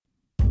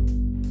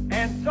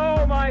And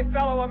so, my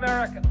fellow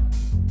Americans,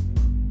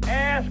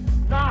 ask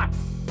not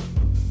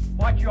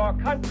what your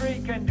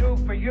country can do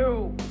for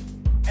you.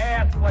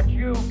 Ask what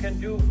you can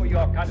do for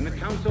your country. In the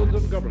councils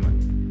of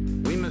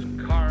government, we must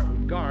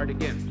guard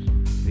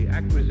against the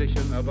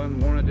acquisition of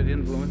unwarranted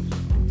influence,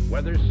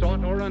 whether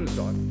sought or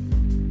unsought,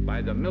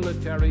 by the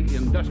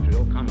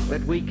military-industrial complex.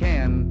 That we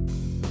can,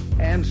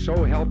 and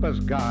so help us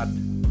God,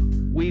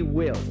 we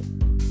will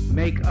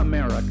make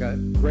America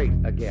great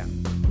again.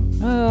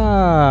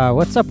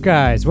 What's up,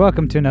 guys?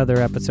 Welcome to another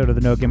episode of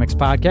the No Gimmicks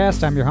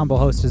Podcast. I'm your humble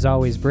host, as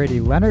always,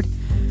 Brady Leonard.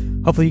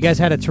 Hopefully you guys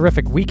had a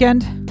terrific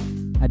weekend.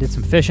 I did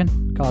some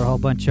fishing, caught a whole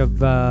bunch of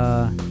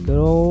good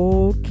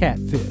old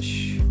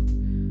catfish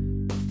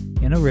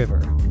in a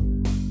river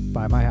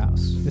by my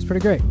house. It was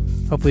pretty great.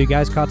 Hopefully you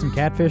guys caught some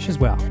catfish as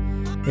well.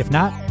 If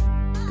not,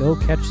 go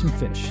catch some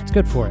fish. It's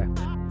good for you.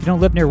 If you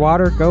don't live near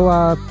water,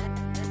 go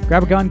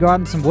grab a gun, go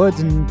out in some woods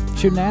and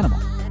shoot an animal.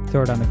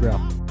 Throw it on the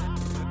grill.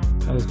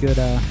 That was good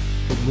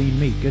lean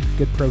meat,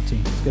 good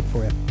protein. It's good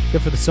for you.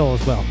 Good for the soul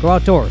as well. Go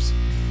outdoors.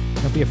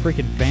 Don't be a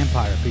freaking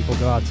vampire, people.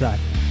 Go outside.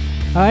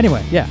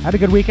 Anyway, yeah, had a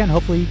good weekend.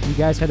 Hopefully you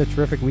guys had a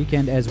terrific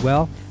weekend as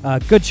well.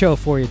 Good show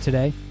for you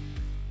today.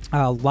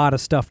 A lot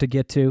of stuff to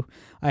get to.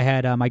 I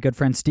had my good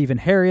friend Stephen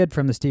Herreid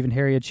from the Stephen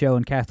Herreid Show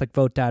and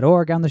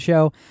CatholicVote.org on the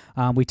show.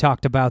 We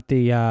talked about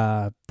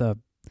the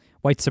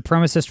white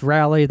supremacist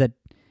rally that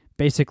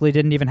basically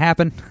didn't even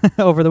happen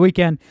over the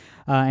weekend,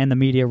 and the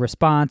media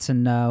response,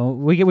 and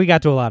we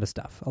got to a lot of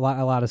stuff. A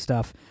lot of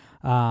stuff.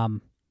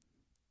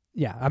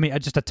 Yeah, I mean,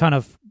 just a ton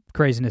of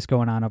craziness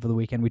going on over the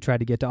weekend. We tried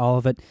to get to all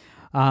of it.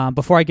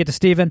 Before I get to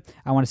Steven,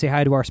 I want to say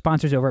hi to our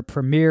sponsors over at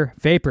Premier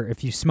Vapor.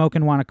 If you smoke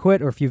and want to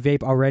quit, or if you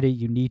vape already,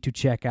 you need to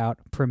check out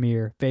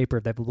Premier Vapor.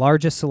 They have the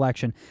largest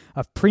selection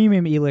of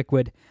premium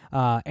e-liquid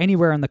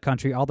anywhere in the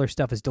country. All their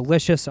stuff is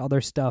delicious. All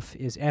their stuff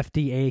is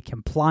FDA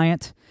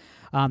compliant.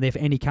 They have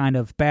any kind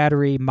of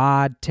battery,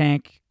 mod,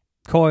 tank,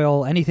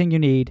 coil, anything you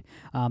need.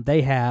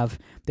 They have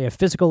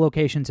physical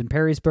locations in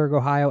Perrysburg,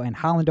 Ohio, and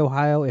Holland,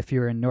 Ohio. If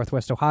you're in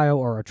Northwest Ohio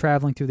or are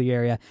traveling through the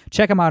area,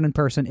 check them out in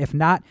person. If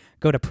not,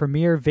 go to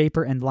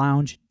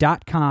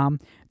premiervaporandlounge.com.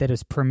 That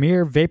is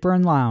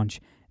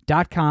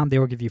premiervaporandlounge.com. They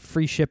will give you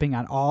free shipping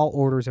on all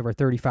orders over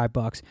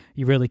 $35.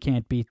 You really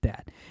can't beat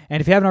that.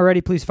 And if you haven't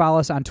already, please follow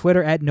us on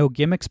Twitter at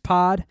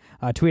NoGimmicksPod.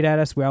 Tweet at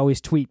us. We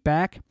always tweet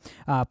back.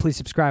 Please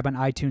subscribe on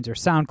iTunes or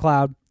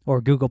SoundCloud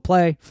or Google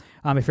Play.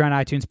 If you're on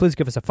iTunes, please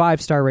give us a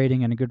 5-star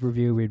rating and a good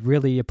review. We'd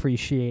really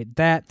appreciate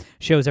that.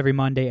 Shows every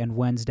Monday and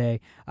Wednesday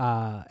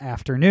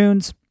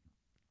afternoons.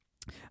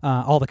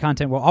 All the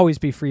content will always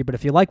be free, but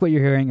if you like what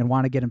you're hearing and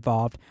want to get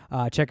involved,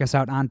 check us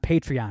out on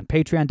Patreon,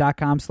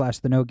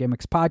 patreon.com/the No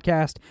Gimmicks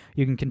Podcast.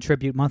 You can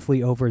contribute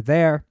monthly over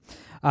there,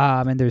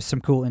 and there's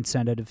some cool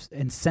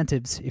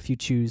incentives if you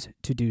choose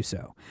to do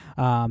so.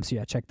 So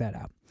yeah, check that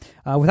out.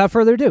 Without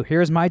further ado,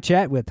 here's my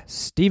chat with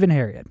Stephen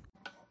Herreid.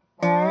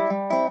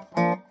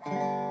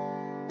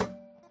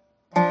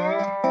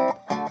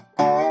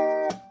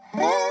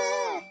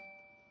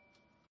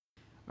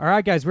 All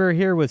right, guys, we're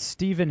here with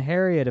Stephen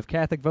Herreid of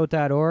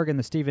CatholicVote.org and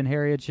the Stephen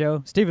Herreid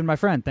Show. Stephen, my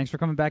friend, thanks for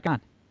coming back on.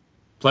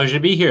 Pleasure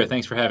to be here.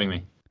 Thanks for having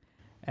me.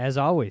 As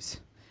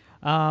always.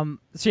 So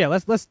yeah,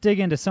 let's dig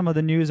into some of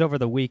the news over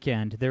the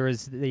weekend. There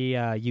was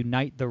the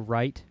Unite the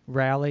Right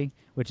rally,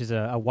 which is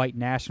a white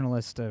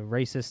nationalist,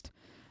 racist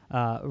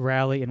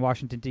rally in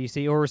Washington,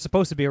 D.C., or was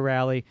supposed to be a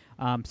rally.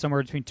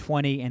 Somewhere between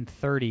 20 and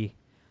 30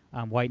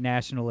 white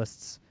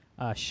nationalists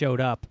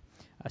showed up.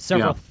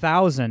 Several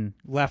thousand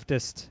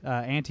leftist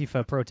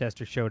Antifa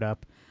protesters showed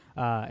up,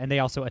 and they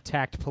also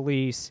attacked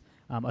police,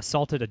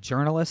 assaulted a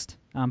journalist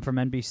from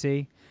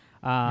NBC,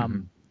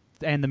 and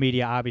the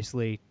media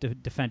obviously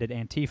defended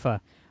Antifa.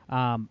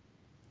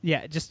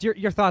 Just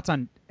your thoughts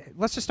on,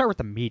 let's just start with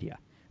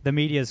the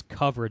media's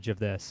coverage of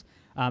this.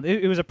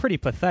 It was a pretty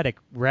pathetic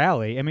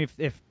rally. I mean,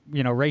 if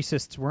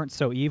racists weren't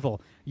so evil,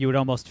 you would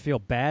almost feel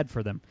bad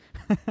for them.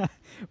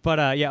 But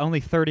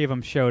only 30 of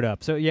them showed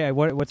up. So yeah,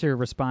 what's your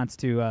response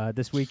to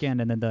this weekend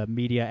and then the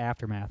media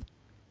aftermath?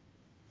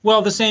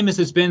 Well, the same as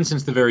it's been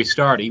since the very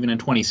start, even in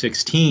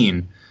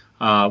 2016.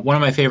 One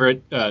of my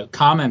favorite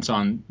comments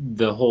on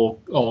the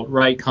whole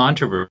alt-right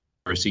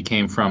controversy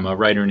came from a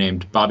writer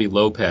named Bobby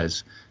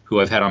Lopez, who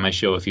I've had on my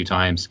show a few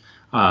times.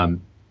 And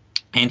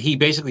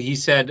he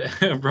said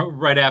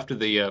right after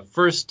the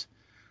first,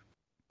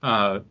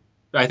 I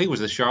think it was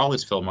the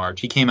Charlottesville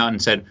march, he came out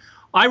and said,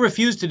 "I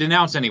refuse to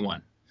denounce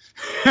anyone."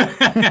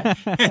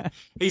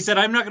 He said,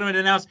 "I'm not going to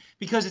denounce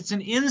because it's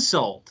an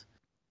insult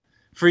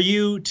for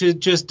you to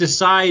just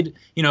decide,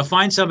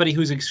 find somebody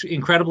who's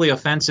incredibly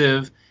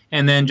offensive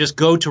and then just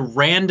go to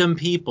random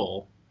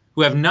people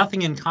who have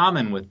nothing in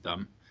common with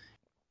them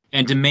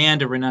and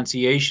demand a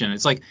renunciation."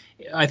 It's like,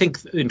 I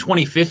think in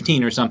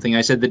 2015 or something,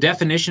 I said the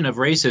definition of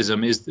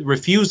racism is the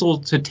refusal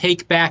to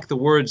take back the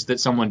words that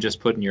someone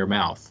just put in your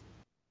mouth.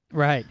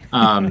 Right.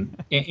 And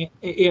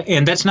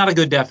that's not a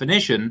good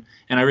definition,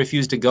 and I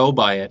refuse to go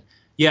by it.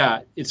 Yeah,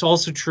 it's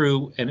also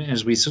true, and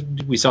as we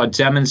saw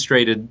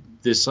demonstrated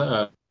this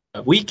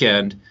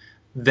weekend,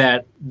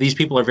 that these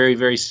people are very,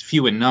 very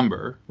few in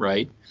number,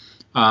 right?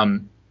 I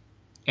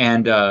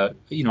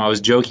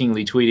was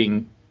jokingly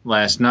tweeting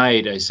last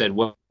night. I said,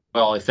 well,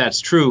 if that's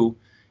true,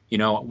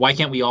 why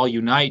can't we all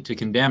unite to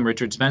condemn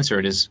Richard Spencer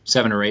and his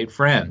 7 or 8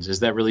 friends? Is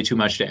that really too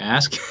much to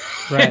ask?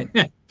 Right.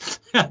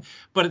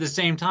 But at the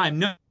same time,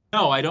 no,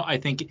 I don't. I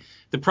think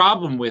the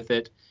problem with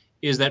it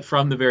is that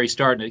from the very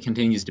start, and it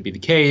continues to be the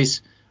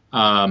case,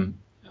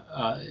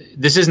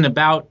 this isn't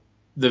about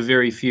the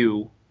very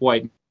few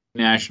white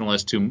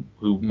nationalists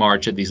who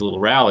march at these little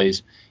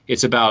rallies.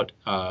 It's about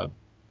a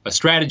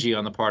strategy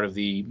on the part of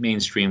the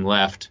mainstream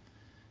left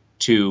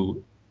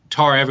to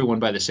tar everyone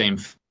by the same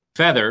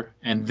feather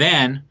and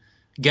then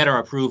get our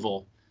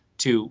approval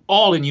to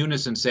all in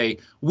unison say,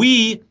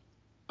 we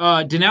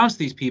denounce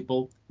these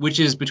people, which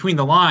is between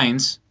the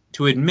lines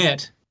to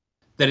admit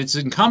that it's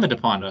incumbent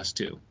upon us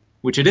to,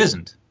 which it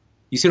isn't.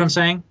 You see what I'm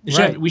saying?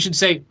 Right. We should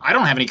say, I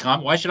don't have any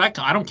comment. Why should I?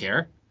 I don't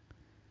care.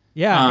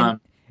 Yeah,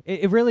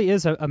 it really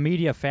is a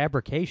media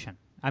fabrication.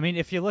 I mean,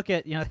 if you look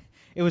at,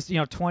 it was,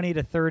 20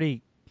 to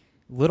 30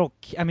 little,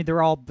 I mean,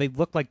 they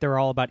look like they're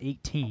all about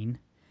 18,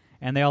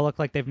 and they all look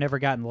like they've never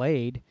gotten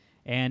laid,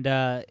 and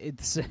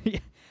it's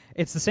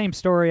the same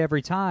story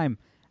every time.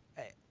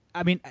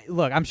 I mean,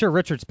 look, I'm sure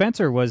Richard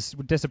Spencer was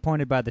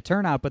disappointed by the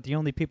turnout, but the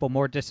only people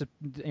more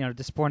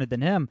disappointed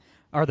than him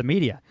are the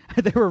media.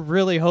 They were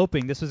really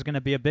hoping this was going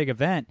to be a big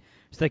event,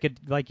 so they could,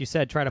 like you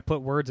said, try to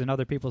put words in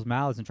other people's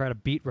mouths and try to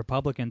beat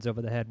Republicans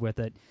over the head with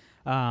it.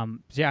 So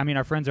yeah, I mean,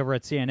 our friends over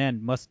at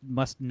CNN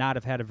must not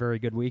have had a very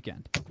good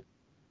weekend.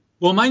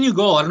 Well, my new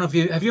goal, I don't know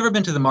if have you ever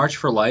been to the March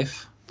for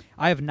Life?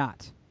 I have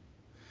not.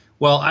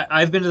 Well,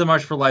 I've been to the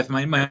March for Life.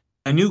 My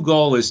new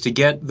goal is to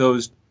get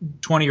those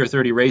 20 or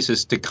 30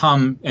 racists to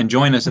come and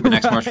join us at the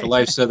next March for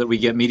Life so that we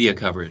get media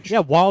coverage. Yeah,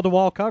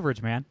 wall-to-wall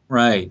coverage, man.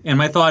 Right. And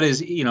my thought is,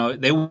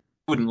 they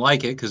wouldn't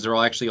like it because they're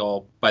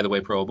all, by the way,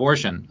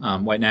 pro-abortion.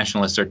 White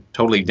nationalists are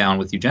totally down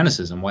with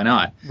eugenicism. Why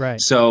not? Right.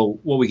 So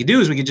what we could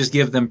do is we could just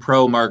give them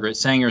pro-Margaret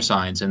Sanger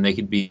signs and they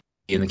could be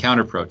in the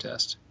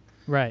counter-protest.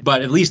 Right.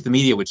 But at least the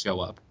media would show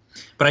up.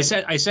 But I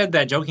said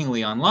that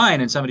jokingly online,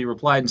 and somebody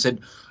replied and said,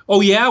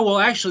 oh, yeah, well,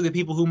 actually, the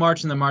people who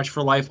march in the March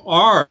for Life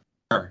are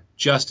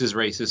just as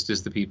racist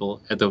as the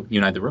people at the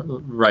Unite the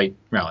Right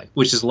rally,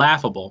 which is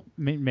laughable.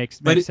 Makes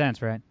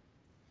sense, right?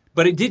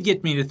 But it did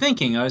get me to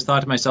thinking. I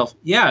thought to myself,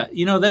 yeah,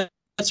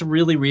 that's a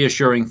really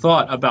reassuring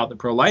thought about the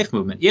pro-life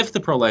movement. If the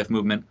pro-life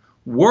movement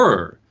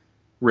were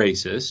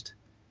racist,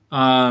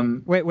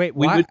 wait,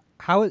 why?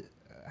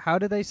 How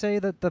do they say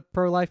that the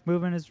pro-life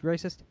movement is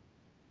racist?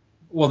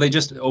 Well, they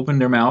just opened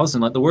their mouths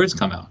and let the words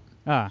come out.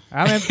 I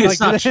mean,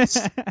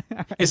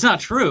 it's not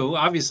true,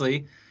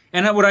 obviously.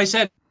 And what I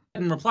said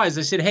in reply is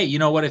I said, hey, you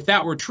know what? If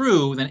that were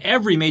true, then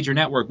every major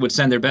network would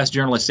send their best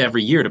journalists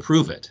every year to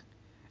prove it.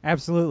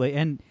 Absolutely.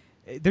 And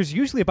there's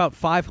usually about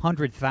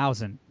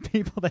 500,000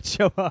 people that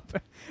show up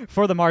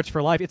for the March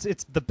for Life.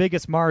 It's the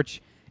biggest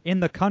march in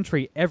the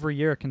country every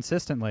year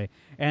consistently.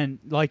 And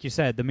like you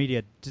said, the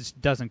media just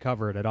doesn't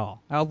cover it at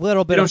all. A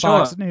little bit of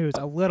Fox News.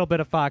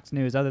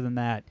 Other than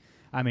that,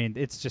 I mean,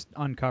 it's just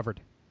uncovered.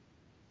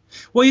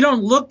 Well, you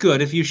don't look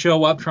good if you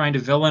show up trying to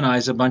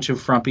villainize a bunch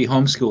of frumpy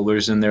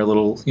homeschoolers and their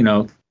little,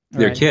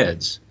 their right.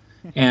 kids.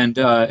 And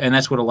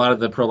that's what a lot of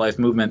the pro-life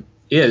movement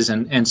is.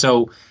 And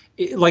so,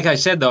 like I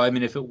said, though, I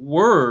mean, if it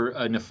were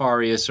a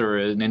nefarious or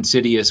an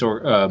insidious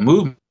or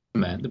movement,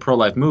 the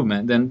pro-life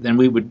movement, then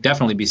we would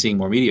definitely be seeing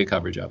more media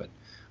coverage of it.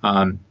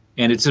 And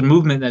it's a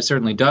movement that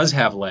certainly does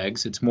have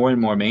legs. It's more and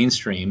more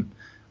mainstream,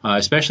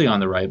 especially on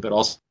the right, but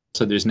also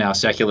there's now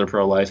secular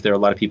pro-life. There are a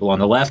lot of people on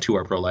the left who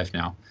are pro-life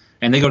now.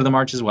 And they go to the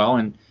march as well,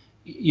 and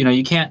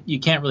you can't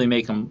really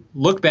make them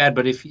look bad.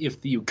 But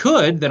if you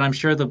could, then I'm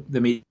sure the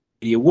media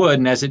would.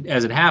 And as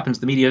it happens,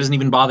 the media doesn't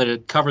even bother to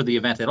cover the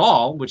event at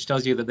all, which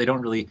tells you that they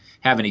don't really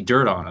have any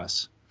dirt on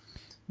us.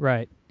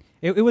 Right.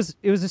 It was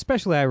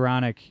especially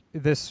ironic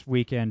this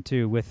weekend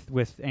too with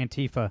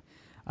Antifa.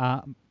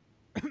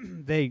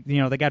 They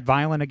got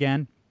violent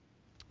again.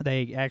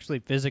 They actually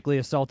physically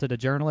assaulted a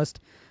journalist.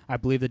 I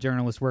believe the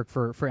journalist worked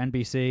for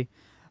NBC.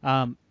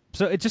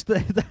 So it's just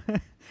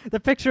the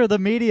picture of the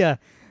media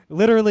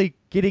literally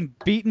getting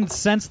beaten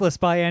senseless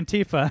by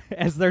Antifa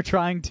as they're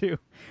trying to,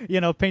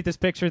 paint this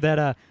picture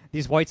that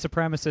these white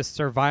supremacists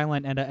are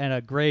violent and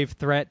a grave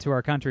threat to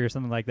our country or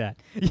something like that.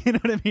 You know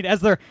what I mean? As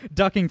they're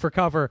ducking for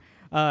cover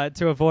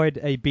to avoid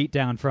a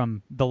beatdown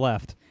from the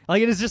left.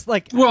 Like, it is just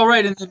like... Well,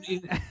 right,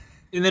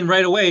 and then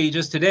right away,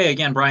 just today,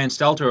 again, Brian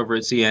Stelter over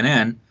at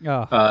CNN,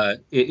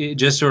 it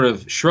just sort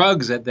of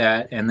shrugs at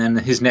that, and then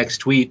his next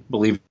tweet,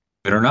 believe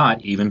it or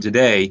not, even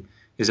today,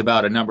 is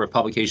about a number of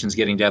publications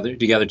getting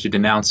together to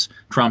denounce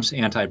Trump's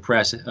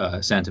anti-press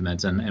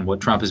sentiments and what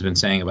Trump has been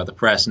saying about the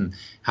press and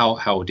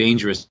how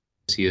dangerous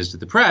he is to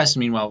the press.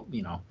 Meanwhile,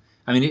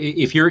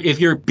 if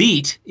your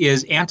beat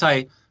is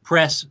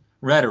anti-press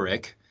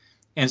rhetoric,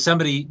 and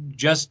somebody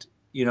just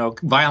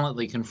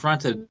violently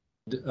confronted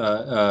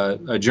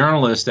a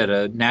journalist at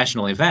a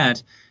national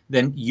event,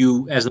 then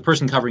you, as the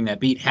person covering that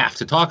beat, have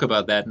to talk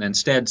about that. And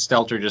instead,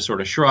 Stelter just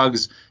sort of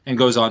shrugs and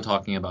goes on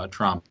talking about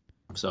Trump.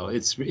 So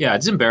it's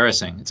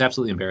embarrassing. It's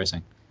absolutely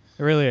embarrassing.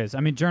 It really is. I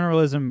mean,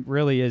 journalism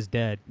really is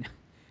dead.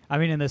 I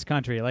mean, in this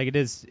country, like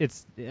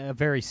it's a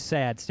very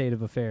sad state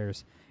of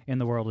affairs in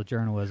the world of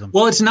journalism.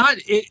 Well, it's not.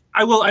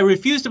 I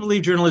refuse to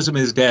believe journalism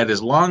is dead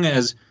as long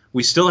as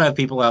we still have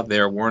people out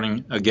there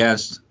warning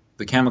against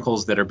the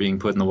chemicals that are being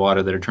put in the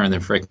water that are turning their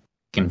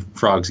frickin'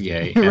 frogs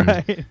gay. And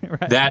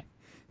right. that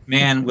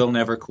man will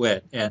never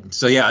quit. And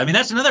so, yeah, I mean,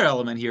 that's another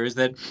element here is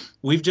that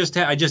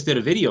I just did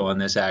a video on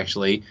this,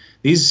 actually.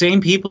 These same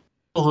people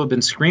who have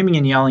been screaming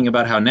and yelling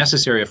about how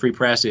necessary a free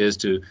press is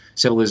to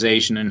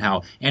civilization and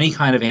how any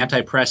kind of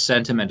anti-press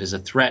sentiment is a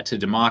threat to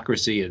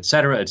democracy, et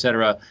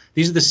cetera,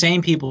 these are the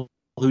same people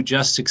who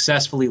just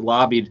successfully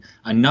lobbied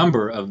a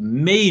number of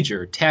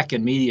major tech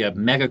and media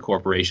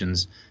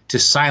megacorporations to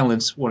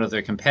silence one of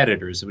their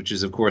competitors, which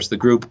is, of course, the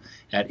group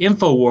at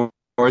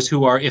InfoWars,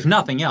 who are, if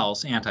nothing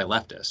else,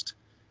 anti-leftist.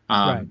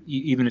 Right.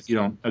 Even if you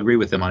don't agree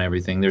with them on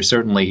everything, they're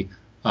certainly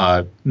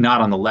not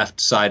on the left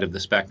side of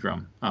the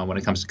spectrum when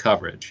it comes to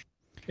coverage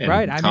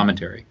and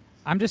commentary. I mean,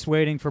 I'm just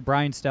waiting for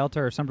Brian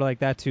Stelter or somebody like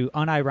that to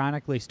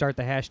unironically start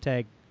the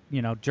hashtag,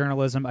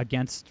 journalism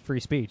against free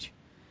speech.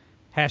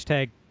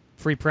 Hashtag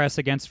free press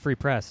against free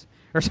press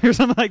or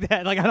something like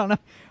that. Like, I don't know.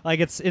 Like,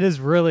 it is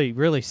really,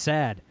 really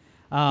sad.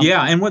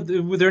 And what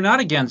they're not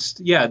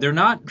against, they're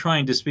not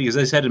trying to speak, as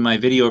I said in my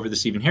video over the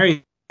Stephen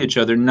Herreid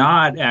show, they're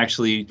not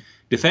actually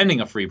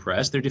defending a free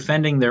press. They're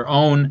defending their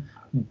own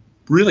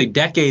really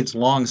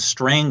decades-long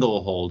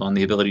stranglehold on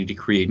the ability to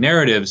create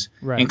narratives,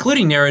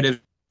 including narratives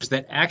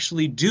that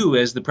actually do,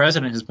 as the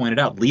president has pointed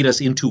out, lead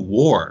us into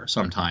war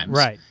sometimes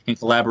in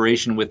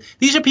collaboration with.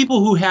 These are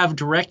people who have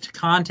direct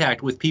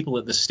contact with people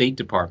at the State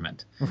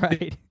Department.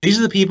 Right. These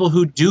are the people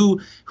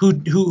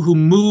who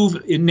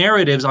move in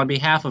narratives on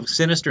behalf of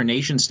sinister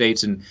nation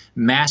states and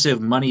massive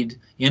moneyed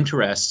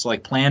interests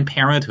like Planned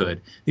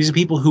Parenthood. These are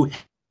people who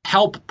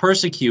help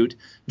persecute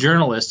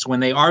journalists when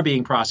they are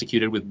being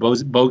prosecuted with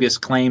bogus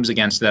claims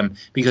against them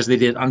because they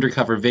did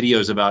undercover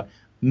videos about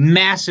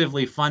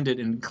massively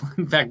funded and,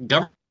 in fact,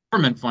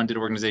 government-funded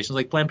organizations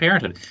like Planned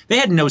Parenthood. They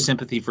had no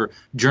sympathy for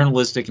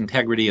journalistic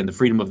integrity and the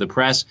freedom of the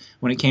press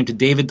when it came to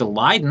David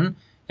Daleiden,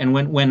 and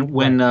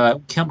when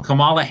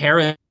Kamala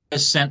Harris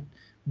sent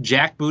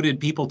jackbooted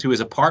people to his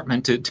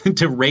apartment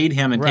to raid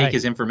him and take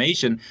his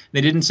information.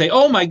 They didn't say,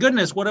 "Oh my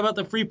goodness, what about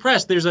the free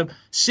press?" There's a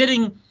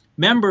sitting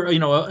member,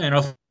 an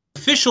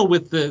official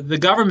with the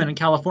government in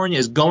California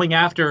is going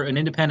after an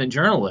independent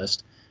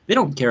journalist. They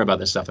don't care about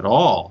this stuff at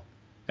all.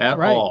 At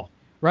all.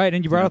 Right,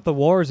 and you brought up the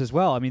wars as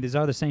well. I mean, these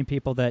are the same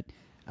people that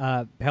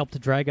helped to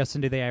drag us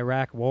into the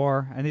Iraq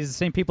War, and these are the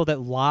same people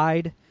that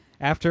lied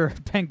after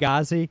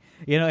Benghazi,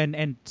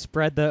 and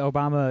spread the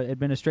Obama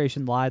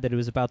administration lie that it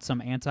was about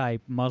some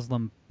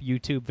anti-Muslim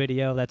YouTube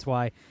video. That's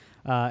why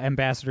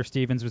Ambassador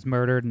Stevens was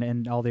murdered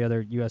and all the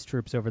other U.S.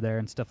 troops over there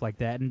and stuff like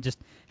that, and just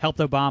helped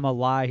Obama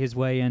lie his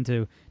way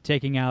into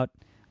taking out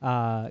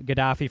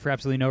Gaddafi for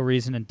absolutely no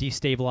reason and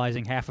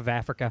destabilizing half of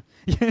Africa.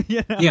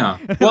 Yeah.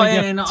 Well,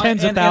 and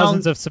tens of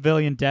thousands of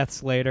civilian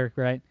deaths later,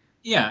 right?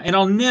 Yeah, and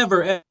I'll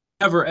never,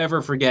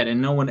 ever forget,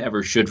 and no one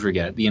ever should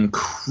forget, the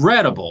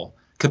incredible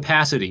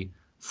capacity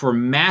for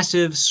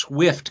massive,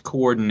 swift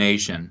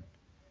coordination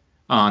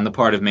on the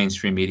part of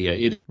mainstream media.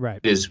 It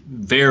is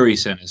very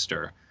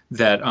sinister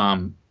that,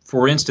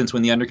 for instance,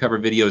 when the undercover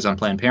videos on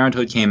Planned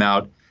Parenthood came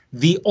out,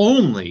 the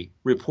only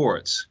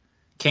reports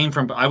came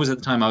from, I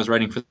was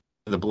writing for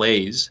The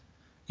Blaze,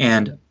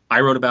 and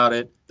I wrote about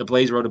it, The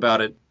Blaze wrote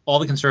about it, all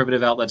the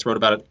conservative outlets wrote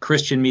about it,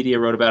 Christian media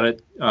wrote about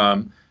it,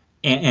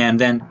 and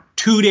then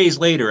 2 days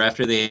later,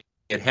 after they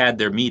had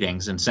their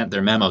meetings and sent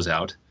their memos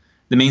out,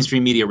 the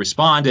mainstream media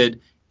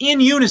responded in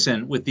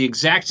unison with the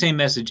exact same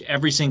message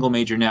every single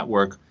major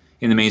network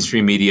in the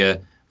mainstream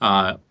media.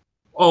 The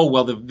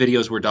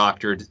videos were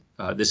doctored.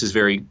 This is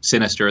very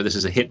sinister. This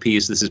is a hit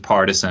piece. This is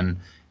partisan.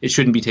 It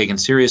shouldn't be taken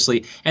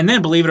seriously. And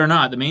then, believe it or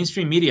not, the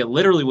mainstream media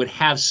literally would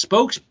have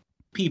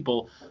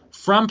spokespeople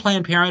from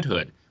Planned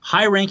Parenthood,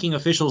 high-ranking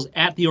officials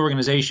at the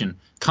organization,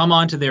 come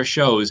onto their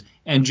shows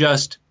and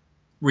just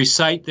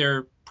recite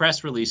their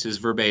press releases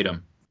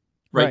verbatim,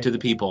 right to the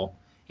people.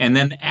 And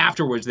then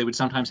afterwards, they would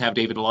sometimes have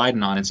David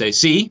Daleiden on and say,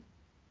 "See,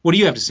 what do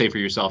you have to say for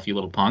yourself, you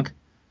little punk?"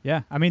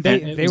 Yeah, I mean,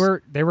 they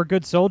were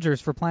good soldiers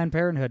for Planned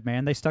Parenthood,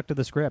 man. They stuck to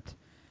the script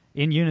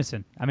in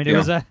unison. I mean, it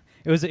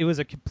was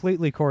a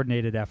completely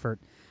coordinated effort.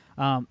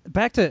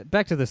 Back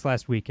to this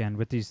last weekend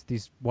with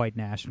these white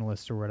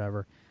nationalists or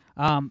whatever.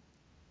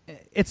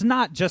 It's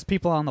not just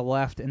people on the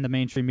left in the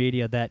mainstream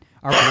media that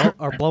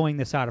are blowing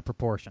this out of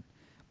proportion,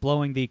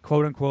 blowing the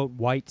quote unquote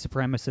white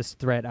supremacist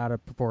threat out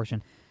of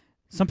proportion.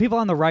 Some people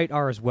on the right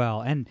are as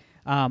well, and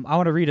I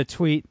want to read a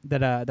tweet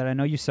that I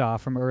know you saw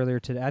from earlier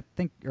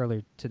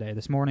today,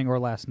 this morning or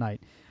last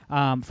night,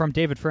 from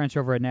David French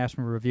over at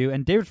National Review.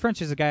 And David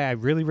French is a guy I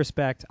really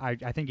respect. I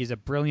think he's a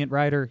brilliant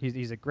writer.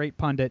 He's a great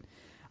pundit.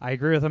 I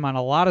agree with him on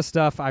a lot of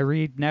stuff. I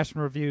read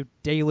National Review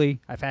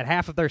daily. I've had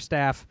half of their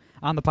staff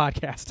on the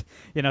podcast,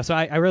 so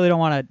I really don't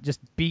want to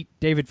just beat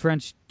David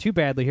French too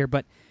badly here,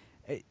 but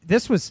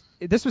this was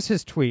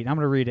his tweet. I'm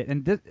going to read it,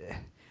 and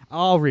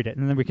I'll read it,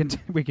 and then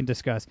we can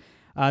discuss.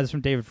 This is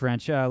from David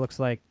French. Looks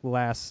like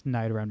last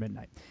night around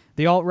midnight.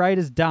 The alt-right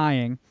is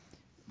dying,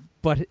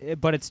 but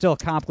it still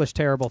accomplished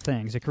terrible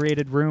things. It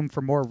created room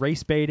for more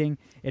race baiting.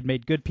 It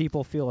made good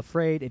people feel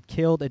afraid. It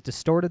killed. It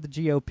distorted the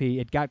GOP.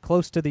 It got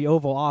close to the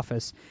Oval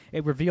Office.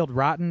 It revealed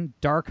rotten,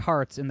 dark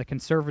hearts in the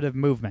conservative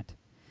movement.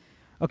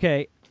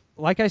 Okay,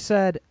 like I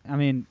said, I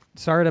mean,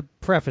 sorry to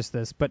preface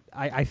this, but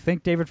I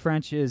think David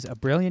French is a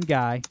brilliant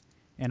guy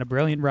and a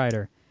brilliant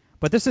writer.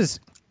 But this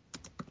is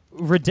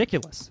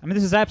ridiculous. I mean,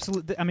 this is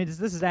absolute. I mean, this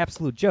is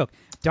absolute joke.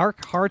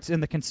 Dark hearts in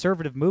the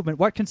conservative movement.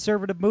 What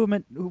conservative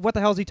movement? What the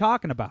hell is he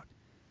talking about?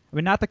 I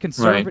mean, not the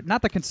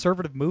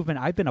conservative movement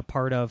I've been a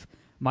part of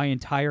my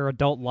entire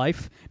adult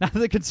life. Not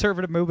the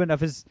conservative movement of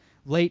his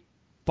late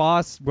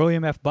boss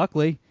William F.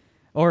 Buckley,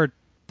 or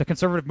the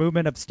conservative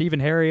movement of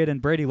Stephen Herreid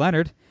and Brady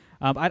Leonard.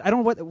 I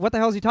don't know what the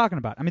hell is he talking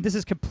about. I mean, this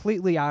is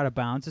completely out of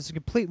bounds. This is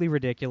completely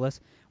ridiculous.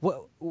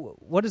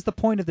 What is the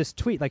point of this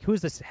tweet? Like, who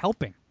is this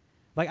helping?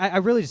 Like, I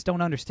really just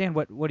don't understand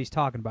what he's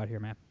talking about here,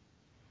 man.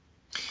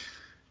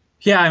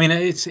 Yeah, I mean,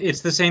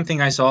 it's the same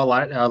thing I saw.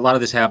 A lot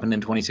of this happened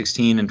in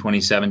 2016 and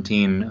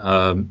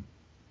 2017.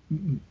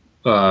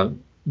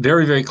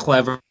 Very, very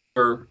clever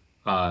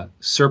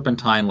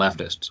serpentine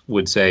leftists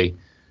would say,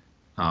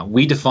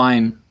 we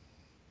define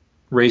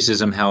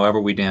racism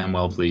however we damn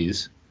well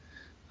please.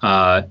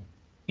 They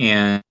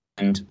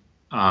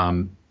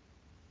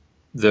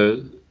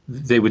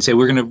would say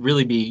we're going to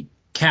really be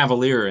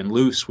cavalier and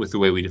loose with the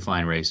way we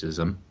define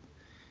racism.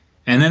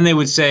 And then they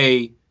would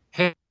say,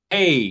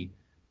 hey,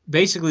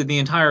 basically the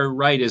entire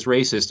right is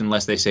racist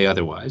unless they say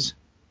otherwise.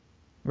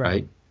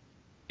 Right?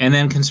 And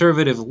then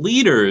conservative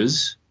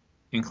leaders,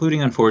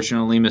 including,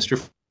 unfortunately,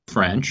 Mr.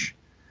 French,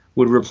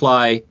 would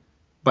reply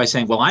by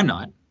saying, well, I'm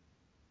not.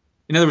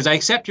 In other words, I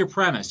accept your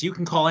premise. You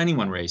can call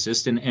anyone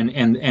racist,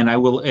 and I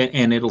will,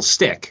 and it'll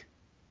stick,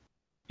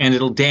 and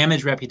it'll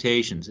damage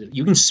reputations.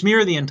 You can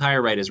smear the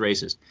entire right as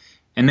racist,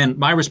 and then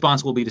my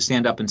response will be to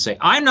stand up and say,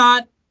 I'm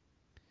not.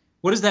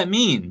 What does that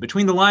mean?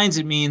 Between the lines,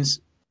 it means,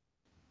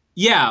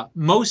 yeah,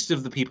 most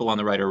of the people on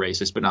the right are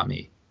racist, but not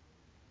me.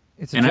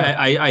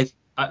 And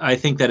I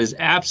think that is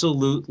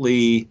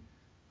absolutely,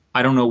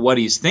 I don't know what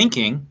he's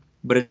thinking,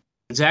 but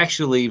it's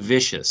actually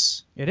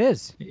vicious. It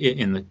is.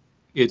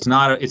 It's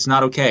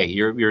not okay.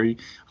 You're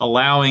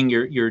allowing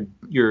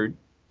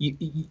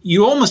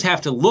you almost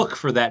have to look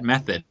for that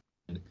method,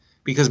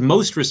 because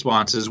most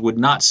responses would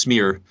not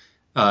smear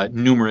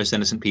numerous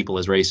innocent people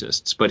as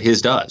racists, but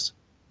his does.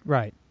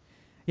 Right.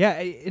 Yeah,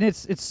 and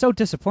it's so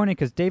disappointing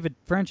because David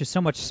French is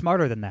so much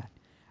smarter than that.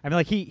 I mean,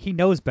 like he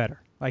knows better.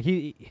 Like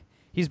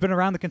he's been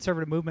around the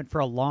conservative movement for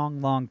a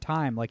long, long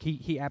time. Like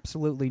he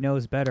absolutely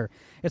knows better.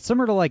 It's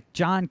similar to like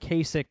John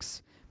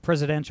Kasich's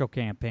presidential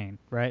campaign,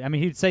 right? I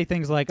mean, he'd say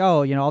things like,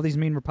 "Oh, all these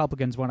mean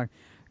Republicans want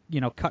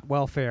to, cut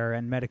welfare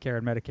and Medicare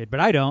and Medicaid,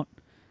 but I don't."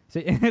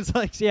 So it's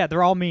like, yeah,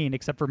 they're all mean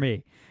except for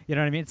me. You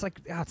know what I mean? It's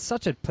like it's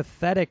such a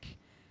pathetic.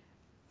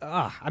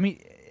 I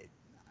mean,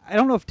 I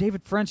don't know if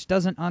David French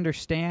doesn't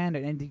understand,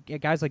 and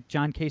guys like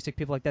John Kasich,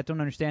 people like that,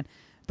 don't understand.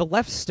 The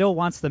left still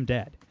wants them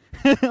dead.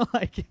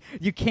 Like,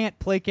 you can't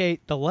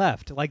placate the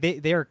left. Like,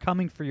 they are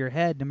coming for your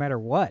head no matter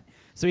what.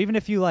 So even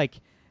if you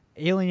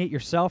alienate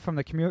yourself from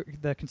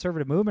the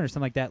conservative movement or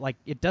something like that, like,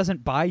 it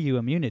doesn't buy you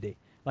immunity.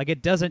 Like,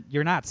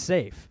 you're not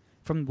safe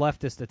from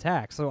leftist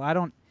attacks.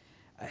 So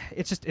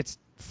it's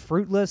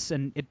fruitless,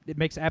 and it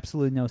makes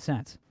absolutely no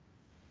sense.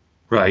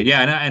 Right.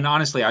 Yeah. And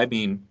honestly, I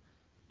mean,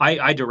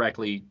 I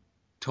directly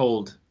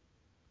told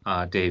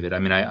David, I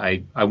mean,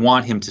 I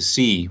want him to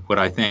see what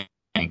I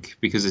think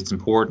because it's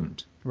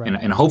important. Right.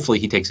 And hopefully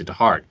he takes it to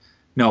heart.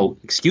 No,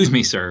 excuse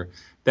me, sir.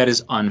 That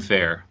is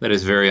unfair. That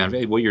is very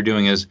unfair. What you're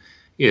doing is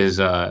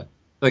like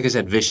I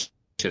said,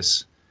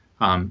 vicious.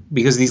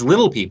 Because these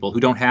little people who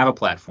don't have a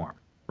platform,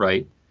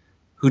 right,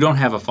 who don't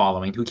have a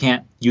following, who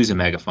can't use a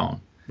megaphone,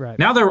 right,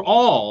 now they're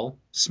all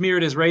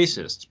smeared as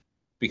racists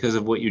because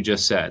of what you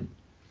just said.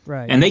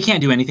 Right. And they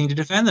can't do anything to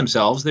defend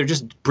themselves. They're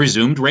just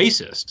presumed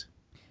racist.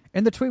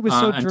 And the tweet was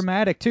so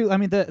dramatic, too. I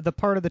mean, the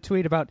part of the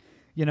tweet about,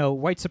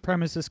 white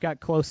supremacists got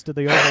close to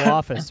the Oval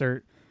Office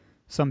or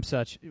some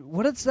such.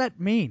 What does that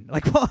mean?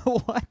 Like,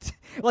 what?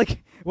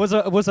 Like, was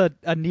a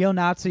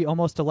neo-Nazi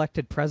almost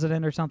elected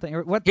president or something?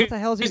 Or what the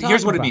hell is he talking about?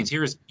 Here's what it means.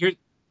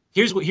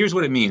 Here's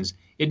what it means.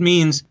 It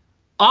means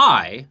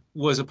I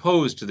was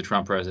opposed to the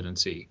Trump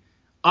presidency.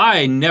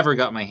 I never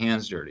got my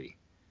hands dirty.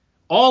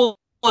 All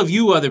of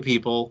you other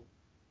people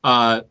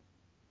are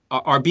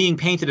being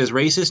painted as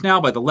racist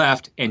now by the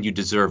left, and you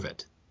deserve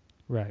it.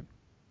 Right.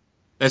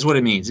 That's what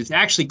it means. It's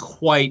actually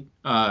quite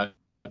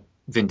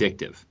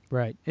vindictive.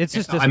 Right. It's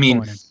just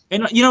disappointing. I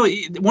mean,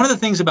 and one of the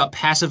things about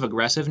passive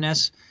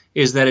aggressiveness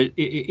is that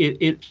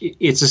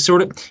it's a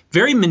sort of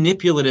very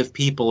manipulative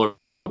people, or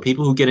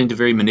people who get into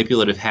very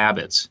manipulative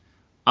habits.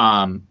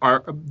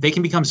 They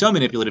can become so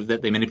manipulative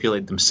that they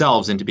manipulate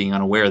themselves into being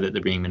unaware that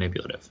they're being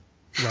manipulative.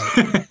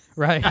 Right.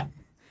 Right.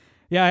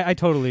 Yeah, I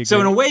totally agree. So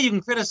in a way, you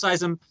can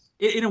criticize them.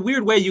 In a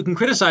weird way, you can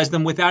criticize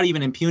them without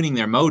even impugning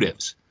their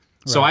motives.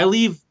 Right. So I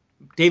leave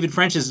David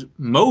French's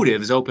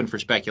motive is open for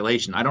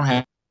speculation. I don't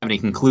have any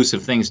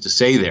conclusive things to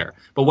say there.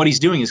 But what he's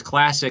doing is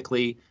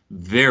classically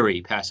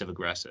very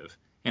passive-aggressive,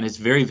 and it's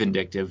very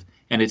vindictive,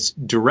 and it's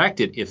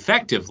directed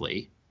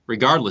effectively,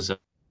 regardless of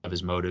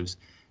his motives,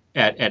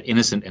 at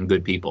innocent and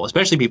good people,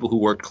 especially people who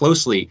worked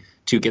closely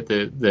to get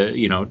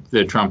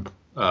the Trump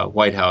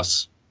White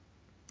House,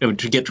 to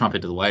get Trump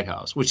into the White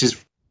House, which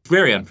is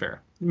very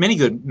unfair. Many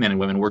good men and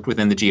women worked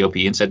within the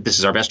GOP and said, this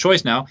is our best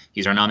choice now.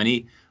 He's our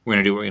nominee. We're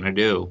going to do what we're going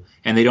to do.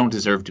 And they don't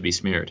deserve to be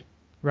smeared.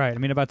 Right. I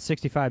mean, about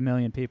 65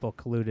 million people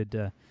colluded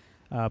to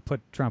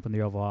put Trump in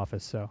the Oval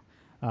Office. So,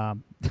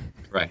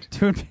 right.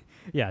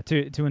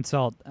 To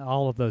insult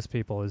all of those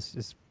people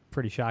is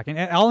pretty shocking.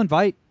 And I'll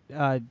invite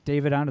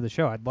David onto the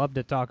show. I'd love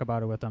to talk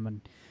about it with him.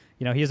 And,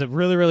 he's a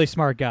really, really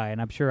smart guy,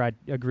 and I'm sure I'd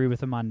agree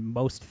with him on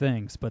most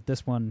things. But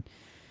this one,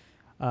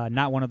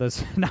 not one of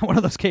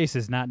those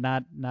cases. Not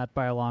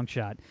by a long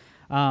shot.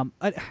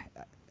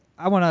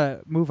 I want to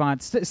move on.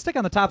 Stick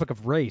on the topic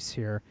of race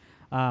here.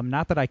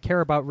 Not that I care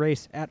about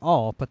race at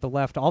all, but the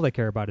left, all they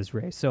care about is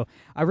race. So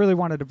I really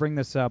wanted to bring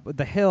this up.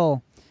 The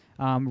Hill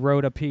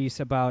wrote a piece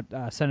about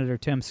Senator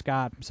Tim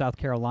Scott from South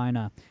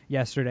Carolina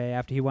yesterday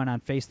after he went on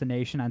Face the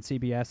Nation on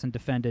CBS and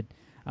defended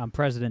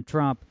President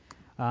Trump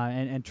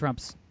and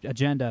Trump's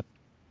agenda.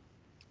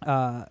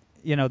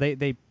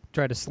 They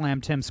tried to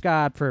slam Tim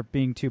Scott for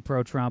being too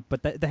pro-Trump,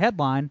 but the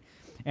headline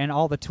and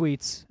all the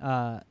tweets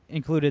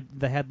included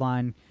the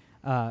headline,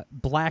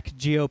 Black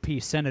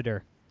GOP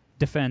Senator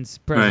defends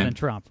President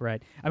Trump,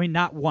 right? I mean,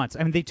 not once.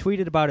 I mean, they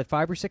tweeted about it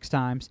 5 or 6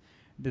 times.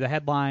 The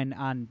headline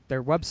on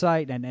their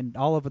website and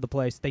all over the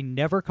place. They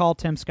never call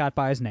Tim Scott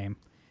by his name.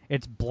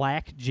 It's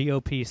Black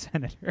GOP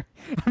Senator.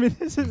 I mean,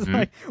 this is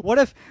like, what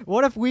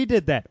if we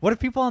did that? What if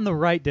people on the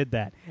right did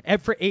that?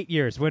 And for 8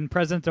 years when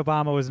President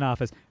Obama was in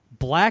office,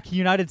 Black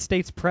United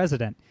States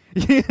President,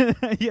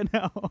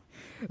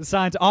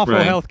 signs awful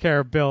health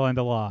care bill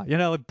into law.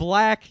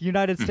 Black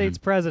United States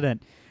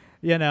President,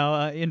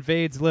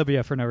 invades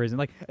Libya for no reason.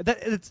 Like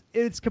that,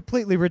 it's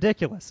completely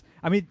ridiculous.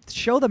 I mean,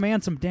 show the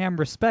man some damn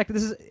respect.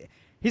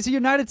 He's a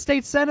United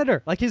States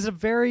senator. Like, he's a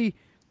very,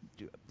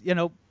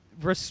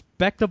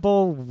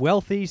 respectable,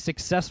 wealthy,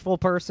 successful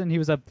person. He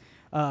was a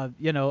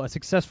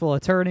successful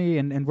attorney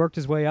and worked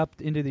his way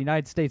up into the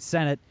United States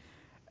Senate.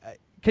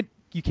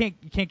 You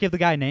can't give the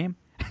guy a name.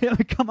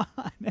 Come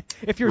on.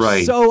 If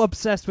you're so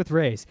obsessed with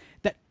race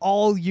that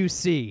all you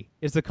see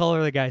is the color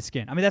of the guy's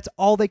skin. I mean, that's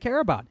all they care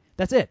about.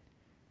 That's it.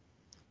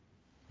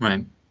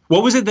 Right.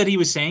 What was it that he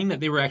was saying that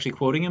they were actually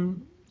quoting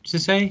him to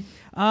say?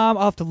 I'll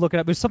have to look it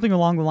up. It was something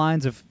along the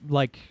lines of,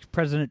 like,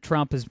 President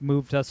Trump has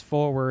moved us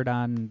forward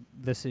on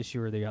this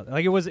issue or the other.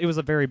 Like, it was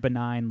a very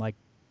benign, like,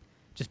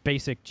 just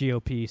basic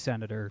GOP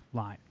senator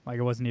line. Like,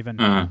 it wasn't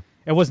even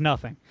it was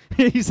nothing.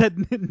 He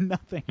said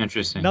nothing.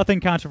 Interesting.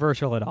 Nothing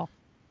controversial at all.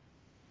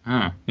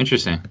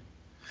 Interesting.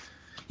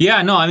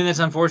 Yeah, no, I mean, that's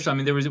unfortunate. I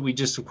mean, we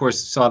just, of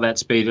course, saw that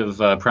spate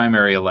of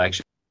primary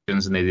elections,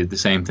 and they did the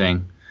same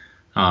thing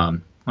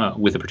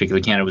with a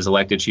particular candidate who was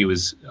elected. She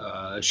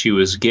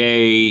was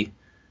gay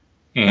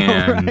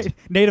and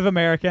Native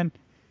American.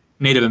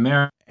 And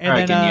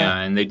then,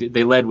 and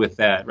they led with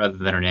that rather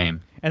than her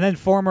name. And then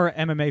former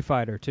MMA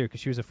fighter too, because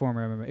she was a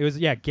former MMA. It was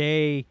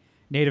gay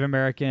Native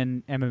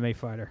American MMA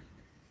fighter.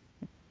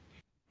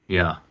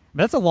 Yeah.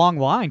 That's a long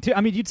line too.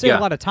 I mean, you'd save a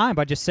lot of time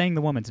by just saying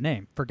the woman's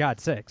name, for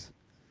God's sakes.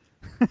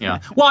 Yeah.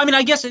 Well, I mean,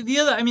 I guess the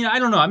other. I mean, I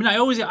don't know. I mean,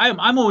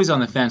 I'm always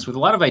on the fence with a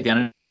lot of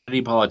identity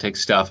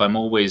politics stuff. I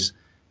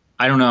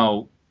don't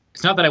know.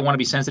 It's not that I want to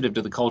be sensitive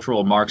to the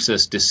cultural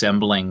Marxist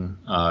dissembling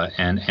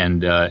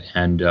and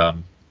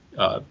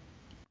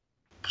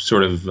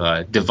sort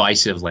of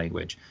divisive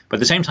language, but at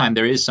the same time,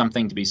 there is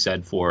something to be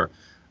said for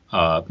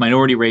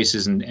minority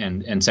races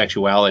and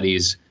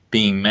sexualities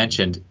being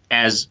mentioned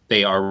as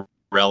they are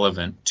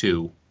relevant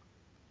to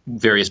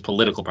various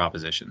political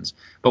propositions.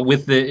 But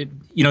with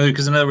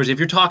because in other words, if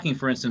you're talking,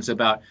 for instance,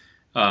 about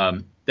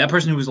that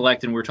person who was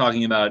elected, and we're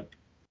talking about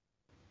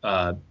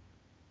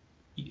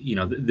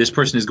this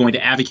person is going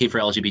to advocate for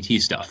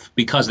LGBT stuff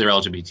because they're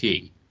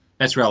LGBT.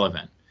 That's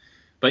relevant.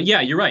 But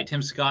yeah, you're right.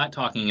 Tim Scott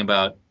talking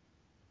about,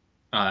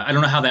 I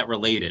don't know how that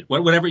related.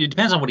 Whatever, it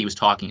depends on what he was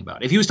talking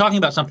about. If he was talking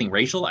about something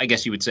racial, I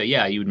guess you would say,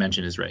 yeah, you would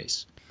mention his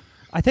race.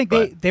 I think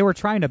they were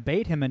trying to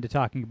bait him into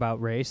talking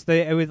about race.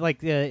 It was like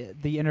the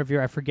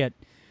interviewer, I forget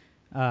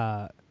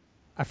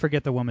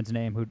the woman's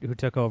name who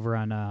took over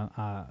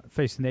on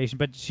Face the Nation,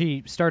 but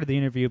she started the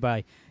interview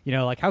by,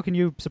 like, how can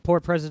you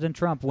support President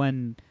Trump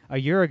when a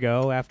year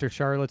ago after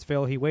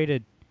Charlottesville he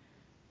waited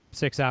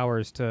 6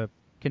 hours to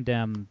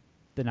condemn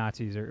the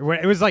Nazis, or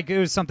it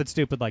was something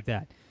stupid like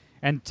that.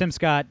 And Tim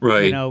Scott,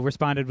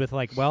 responded with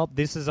like, well,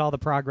 this is all the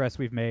progress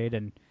we've made,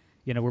 and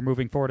we're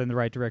moving forward in the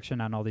right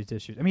direction on all these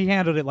issues. I mean, he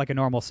handled it like a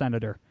normal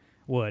senator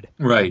would.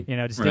 Right.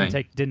 Just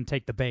didn't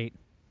take the bait.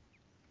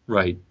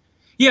 Right.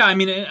 Yeah, I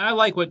mean,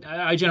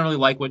 I generally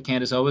like what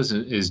Candace Owens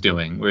is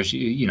doing, where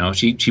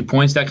she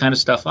points that kind of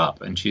stuff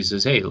up, and she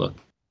says, hey, look,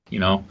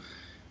 we're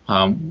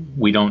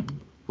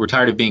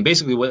tired of being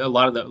basically what a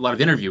lot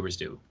of interviewers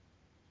do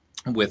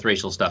with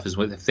racial stuff is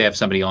if they have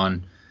somebody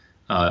on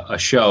a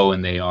show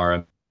and they are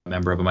a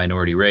member of a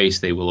minority race,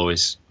 they will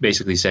always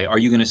basically say, "Are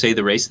you going to say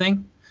the race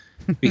thing?"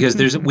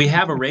 Because we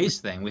have a race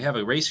thing, we have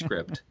a race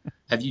script.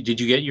 Did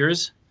you get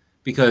yours?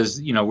 Because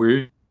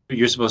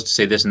you're supposed to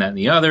say this and that and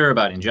the other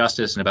about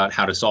injustice and about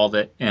how to solve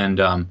it.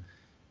 And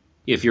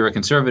if you're a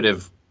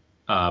conservative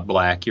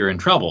black, you're in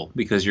trouble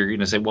because you're going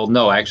to say, well,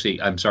 no,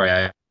 actually, I'm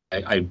sorry,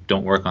 I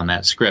don't work on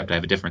that script. I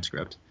have a different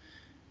script.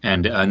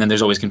 And then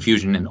there's always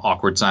confusion and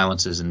awkward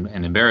silences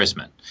and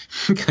embarrassment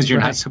because you're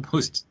not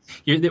supposed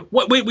to.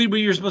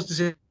 You're supposed to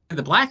say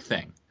the black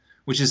thing,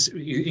 which is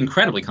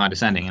incredibly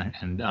condescending.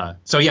 And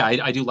so, yeah,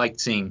 I do like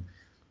seeing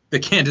the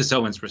Candace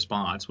Owens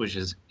response, which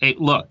is, hey,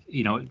 look,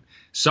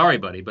 sorry,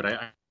 buddy, but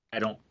I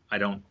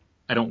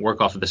don't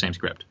work off of the same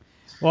script.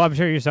 Well, I'm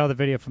sure you saw the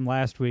video from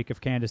last week of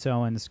Candace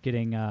Owens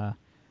getting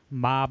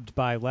mobbed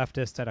by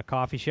leftists at a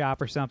coffee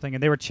shop or something,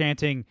 and they were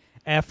chanting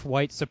F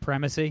white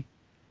supremacy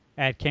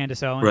at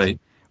Candace Owens, right?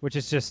 Which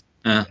is just,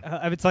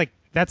 it's like,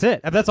 that's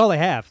it. That's all they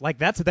have. Like,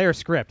 that's their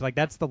script. Like,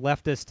 that's the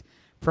leftist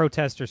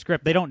protester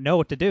script. They don't know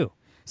what to do.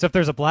 So if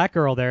there's a black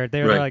girl there,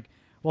 they're like,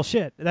 well,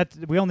 shit,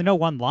 we only know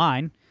one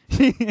line.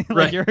 Like,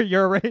 right.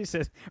 You're a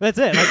racist. That's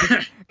it.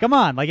 Like, come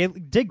on. Like, you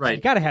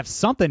got to have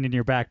something in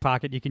your back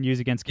pocket you can use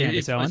against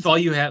Candace Owens. If all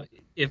you have,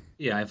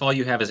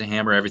 is a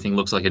hammer, everything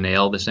looks like a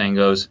nail. The saying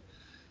goes.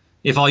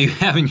 If all you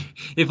have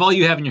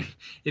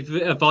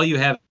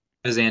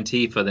is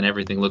Antifa, then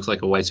everything looks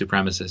like a white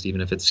supremacist,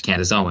 even if it's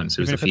Candace Owens,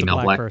 who's a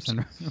female black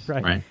person.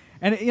 Right.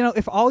 And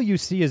if all you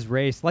see is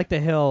race, like the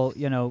Hill,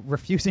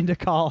 refusing to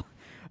call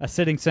a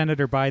sitting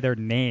senator by their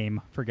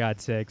name, for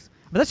God's sakes.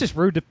 But that's just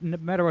rude, no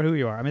matter who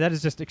you are. I mean, that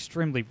is just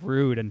extremely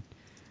rude, and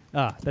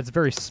that's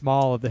very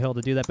small of the Hill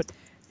to do that. But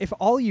if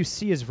all you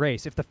see is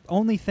race, if the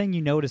only thing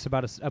you notice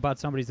about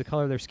somebody is the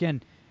color of their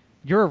skin,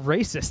 you're a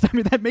racist. I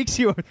mean, that makes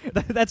you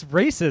that's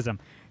racism.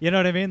 You know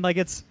what I mean? Like,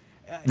 it's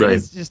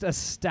just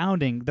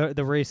astounding, the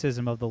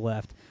racism of the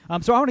left.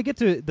 So I want to get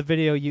to the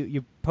video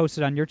you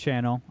posted on your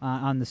channel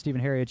on the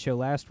Stephen Herreid show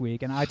last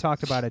week, and I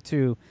talked about it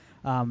too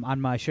on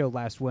my show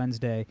last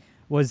Wednesday.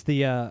 Was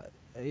the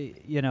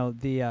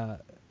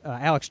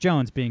Alex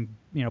Jones being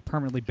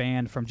permanently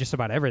banned from just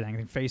about everything. I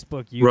think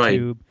Facebook,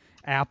 YouTube,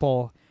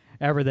 Apple,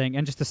 everything,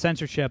 and just the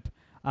censorship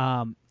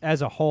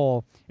as a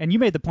whole. And you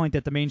made the point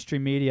that the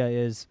mainstream media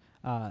is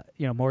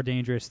more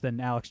dangerous than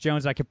Alex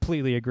Jones. I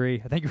completely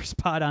agree. I think you're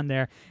spot on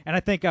there. And I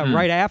think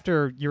right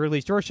after you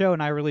released your show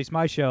and I released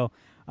my show,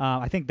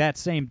 I think that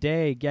same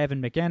day, Gavin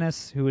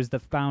McInnes, who is the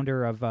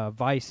founder of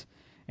Vice,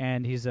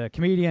 and he's a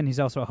comedian, he's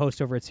also a host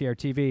over at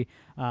CRTV,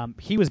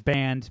 he was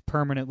banned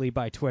permanently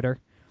by Twitter,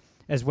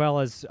 as well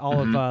as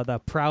all of the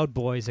Proud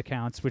Boys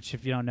accounts, which,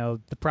 if you don't know,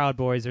 the Proud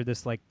Boys are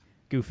this, like,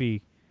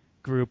 goofy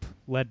group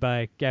led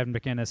by Gavin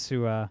McInnes,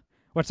 who,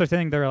 what's their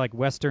thing? They're like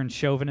Western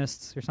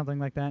chauvinists or something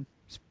like that.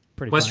 It's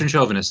pretty Western funny.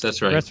 chauvinists,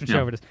 that's right. Western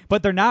chauvinists.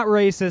 But they're not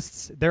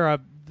racists. They're a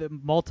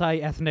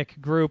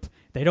multi-ethnic group.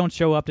 They don't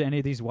show up to any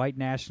of these white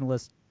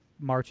nationalist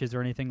marches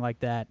or anything like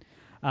that.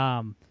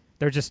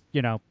 They're just,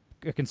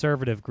 a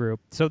conservative group.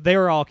 So they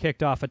were all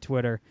kicked off of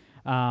Twitter.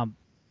 Where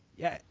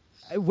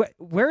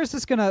is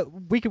this gonna?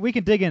 We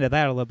can dig into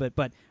that a little bit,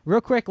 but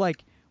real quick,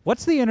 like,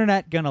 what's the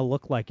internet gonna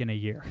look like in a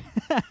year?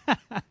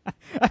 I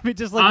mean,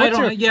 just like,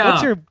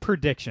 what's your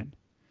prediction?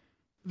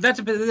 That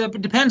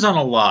depends on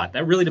a lot.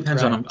 That really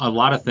depends on a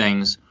lot of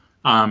things.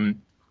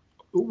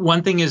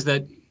 One thing is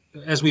that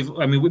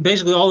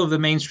basically all of the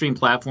mainstream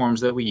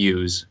platforms that we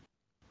use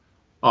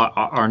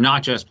are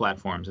not just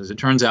platforms. As it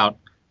turns out,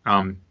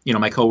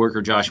 my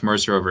coworker Josh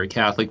Mercer over at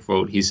Catholic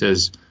Vote, he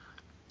says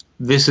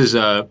this is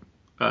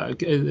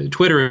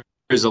Twitter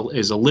is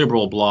a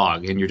liberal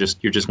blog, and you're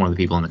just one of the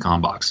people in the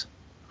comm box.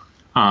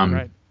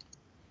 And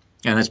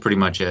that's pretty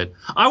much it.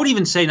 I would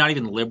even say not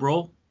even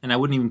liberal, and I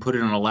wouldn't even put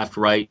it on a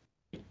left-right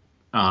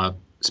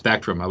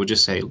spectrum. I would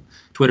just say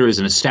Twitter is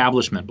an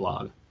establishment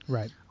blog.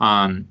 Right.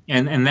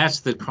 And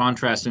that's the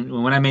contrast.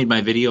 And when I made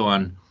my video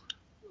on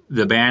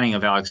the banning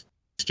of Alex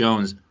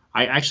Jones,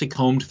 I actually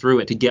combed through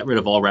it to get rid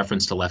of all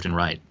reference to left and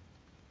right,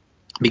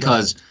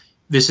 because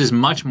this is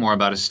much more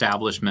about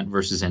establishment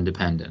versus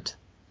independent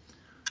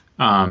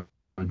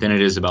than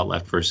it is about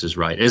left versus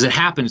right. As it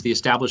happens, the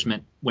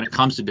establishment, when it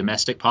comes to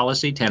domestic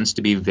policy, tends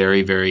to be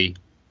very, very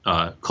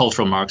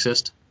cultural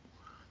Marxist,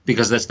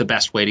 because that's the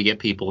best way to get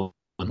people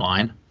in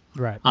line,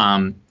 right?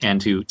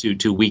 And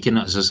to weaken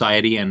a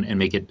society and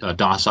make it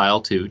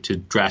docile to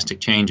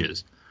drastic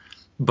changes.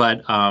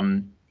 But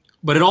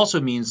it also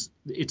means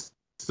it's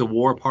the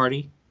war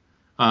party.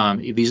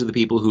 These are the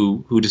people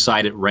who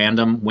decide at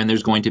random when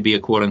there's going to be a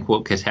quote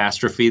unquote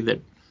catastrophe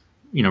that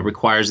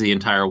requires the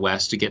entire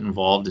West to get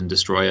involved and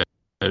destroy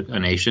a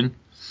nation.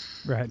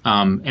 Right.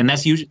 And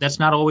that's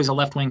not always a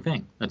left wing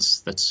thing.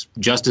 That's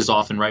just as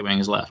often right wing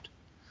as left.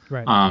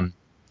 Right.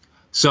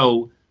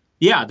 So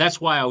yeah, that's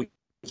why I would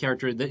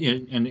characterize.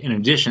 In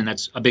addition,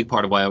 that's a big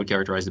part of why I would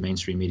characterize the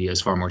mainstream media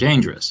as far more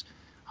dangerous.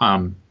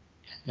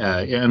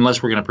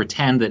 Unless we're going to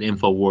pretend that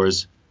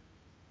InfoWars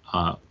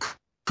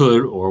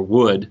could or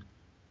would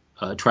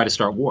try to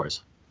start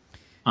wars.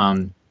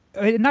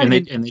 And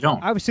they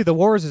don't. Obviously, the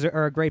wars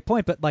are a great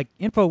point, but like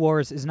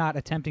InfoWars is not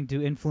attempting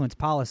to influence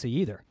policy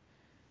either.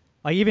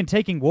 Like even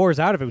taking wars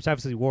out of it, which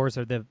obviously wars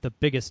are the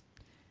biggest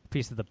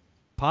piece of the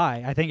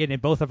pie, I think, in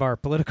both of our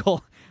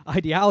political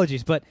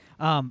ideologies. But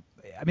I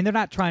mean, they're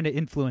not trying to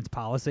influence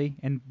policy,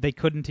 and they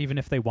couldn't even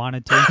if they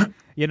wanted to.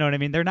 You know what I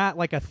mean? They're not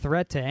like a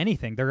threat to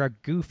anything. They're a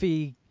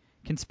goofy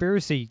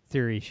conspiracy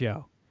theory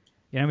show.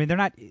 You know what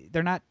I mean?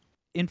 They're not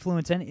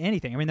influencing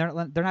anything. I mean,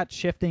 they're not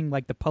shifting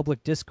like the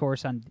public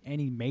discourse on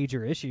any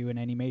major issue in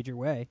any major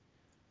way.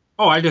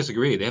 Oh, I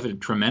disagree. They have a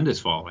tremendous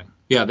following.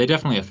 Yeah, they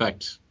definitely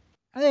affect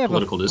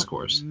political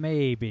discourse.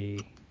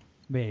 Maybe.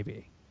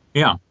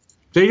 Yeah,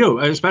 they do,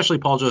 especially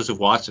Paul Joseph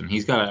Watson.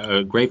 He's got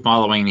a great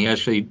following. He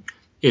actually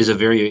is a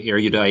very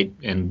erudite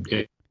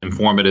and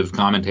informative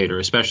commentator,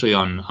 especially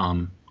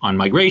on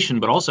migration,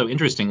 but also,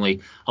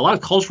 interestingly, a lot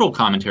of cultural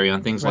commentary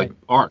on things like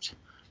art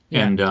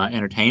and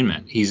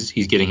entertainment. He's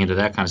getting into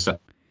that kind of stuff.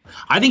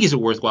 I think he's a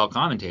worthwhile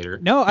commentator.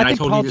 No, I think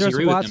totally Paul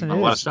disagree Joseph with Watson him on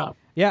a lot of stuff.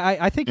 Yeah,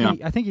 I think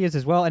he is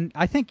as well, and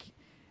I think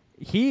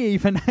he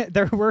even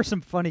there were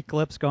some funny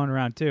clips going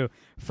around too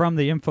from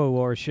the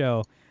InfoWars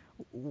show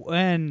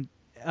when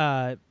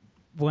Paul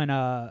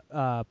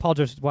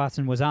Joseph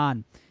Watson was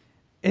on.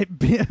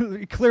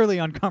 It clearly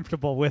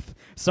uncomfortable with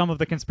some of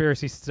the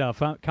conspiracy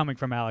stuff coming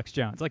from Alex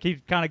Jones. Like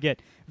he'd kind of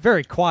get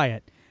very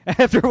quiet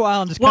after a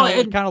while and just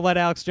kind of let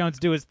Alex Jones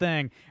do his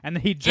thing, and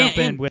then he'd jump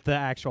in with the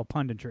actual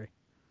punditry.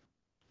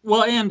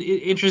 Well, and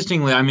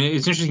interestingly, I mean,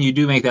 it's interesting you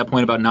do make that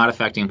point about not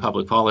affecting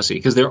public policy,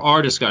 because there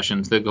are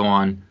discussions that go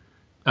on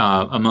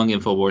among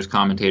InfoWars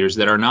commentators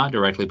that are not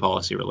directly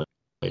policy related,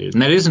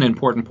 and that is an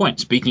important point.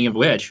 Speaking of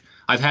which,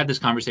 I've had this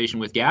conversation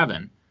with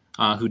Gavin,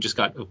 who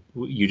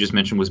you just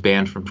mentioned was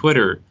banned from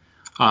Twitter,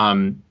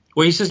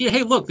 where he says, yeah,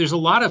 hey, look, there's a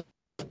lot of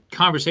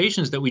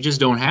conversations that we just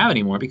don't have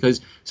anymore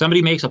because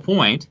somebody makes a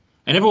point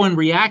and everyone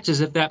reacts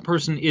as if that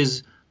person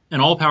is an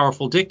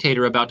all-powerful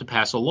dictator about to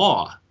pass a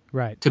law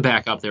to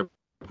back up their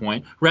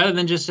point, rather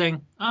than just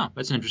saying, oh,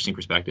 that's an interesting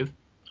perspective,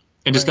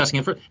 and discussing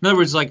it. In other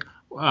words, like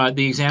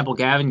the example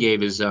Gavin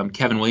gave is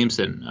Kevin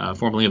Williamson,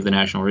 formerly of the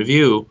National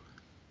Review,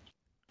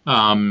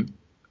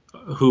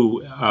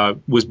 who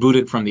was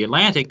booted from The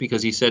Atlantic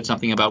because he said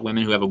something about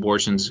women who have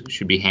abortions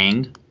should be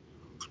hanged.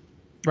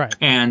 Right.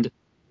 And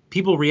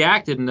people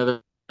reacted, in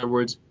other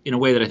words, in a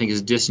way that I think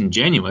is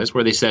disingenuous,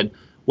 where they said,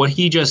 what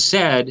he just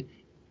said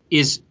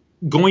is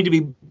going to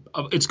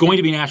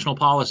be national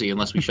policy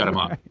unless we shut him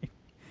up.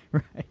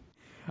 Right.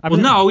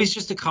 No, he's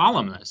just a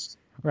columnist.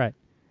 Right.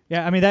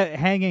 Yeah, I mean, that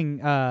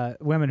hanging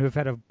women who've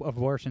had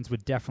abortions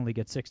would definitely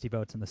get 60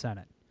 votes in the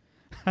Senate.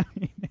 I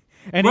mean,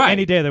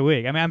 any day of the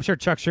week. I mean, I'm sure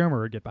Chuck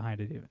Schumer would get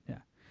behind it even. Yeah,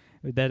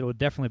 that would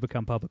definitely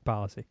become public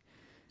policy.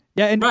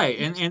 Yeah,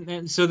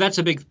 and so that's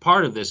a big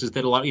part of this, is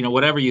that a lot,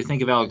 whatever you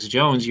think of Alex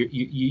Jones,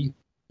 you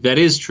that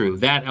is true.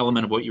 That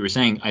element of what you were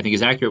saying, I think,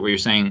 is accurate. Where you're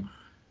saying,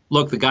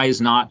 look, the guy is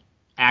not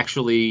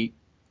actually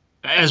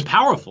as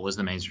powerful as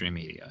the mainstream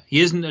media. He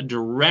isn't a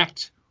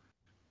direct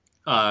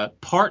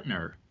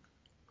partner.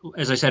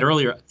 As I said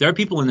earlier, there are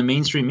people in the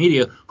mainstream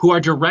media who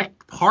are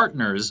direct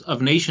partners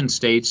of nation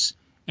states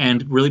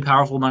and really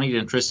powerful moneyed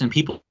interests and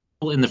people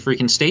in the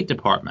freaking State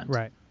Department.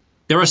 Right.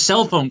 There are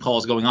cell phone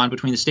calls going on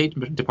between the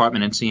State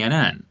Department and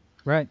CNN.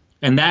 Right.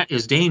 And that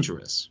is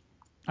dangerous.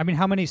 I mean,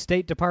 how many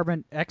State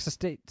Department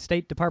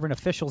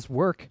officials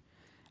work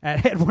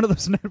at one of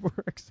those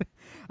networks?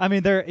 I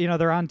mean, they're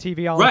on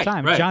TV all the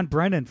time. Right. John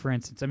Brennan, for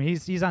instance. I mean,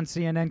 he's on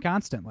CNN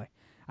constantly.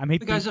 I mean,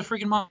 the guy's a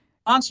freaking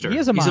monster. He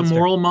is a monster. He's a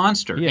moral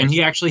monster, and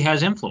he actually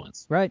has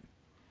influence. Right.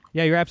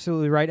 Yeah, you're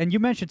absolutely right. And you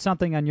mentioned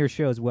something on your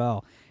show as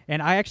well.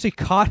 And I actually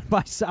caught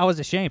myself. I was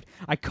ashamed.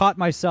 I caught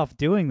myself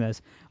doing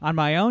this on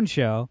my own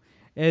show.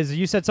 Is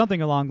you said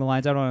something along the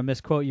lines, I don't want to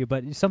misquote you,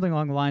 but something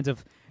along the lines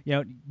of,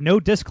 no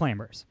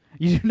disclaimers.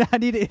 You do not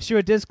need to issue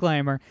a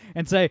disclaimer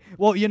and say,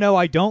 well,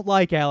 I don't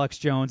like Alex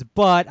Jones,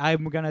 but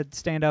I'm going to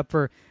stand up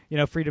for,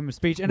 freedom of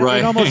speech. And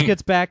it almost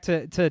gets back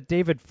to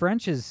David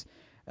French's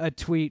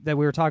tweet that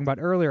we were talking about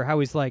earlier, how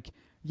he's like,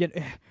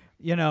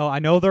 I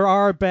know there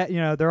are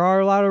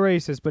a lot of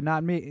racists, but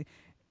not me.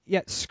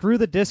 Yeah, screw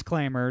the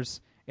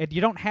disclaimers.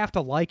 You don't have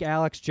to like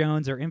Alex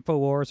Jones or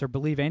InfoWars or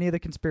believe any of the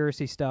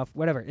conspiracy stuff,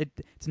 whatever.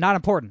 It's not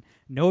important.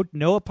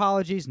 No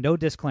apologies, no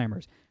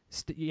disclaimers.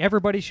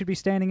 Everybody should be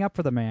standing up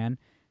for the man,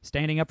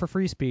 standing up for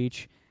free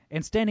speech,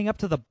 and standing up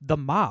to the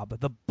mob,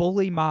 the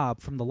bully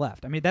mob from the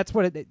left. I mean, that's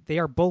what they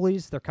are,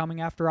 bullies. They're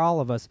coming after all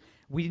of us.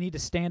 We need to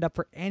stand up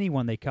for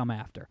anyone they come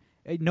after.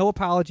 No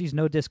apologies,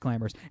 no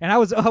disclaimers. And I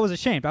was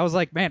ashamed. I was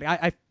like, man,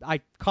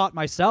 I caught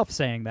myself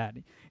saying that.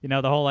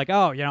 The whole like,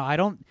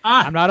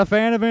 I'm not a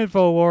fan of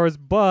InfoWars,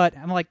 but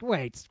I'm like,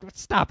 wait,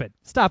 stop it,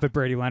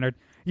 Brady Leonard.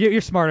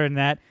 You're smarter than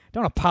that.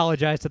 Don't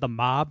apologize to the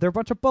mob. They're a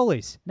bunch of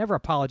bullies. Never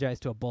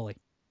apologize to a bully.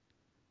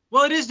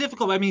 Well, it is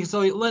difficult. I mean,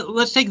 so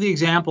let's take the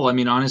example. I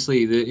mean,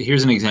 honestly,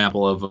 here's an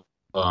example of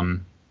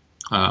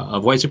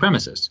white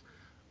supremacists.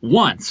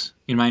 Once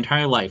in my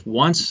entire life,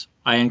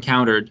 I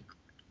encountered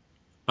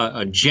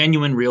a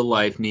genuine,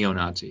 real-life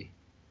neo-Nazi,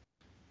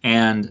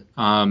 and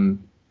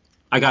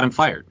I got him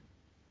fired.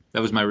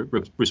 That was my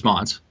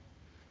response.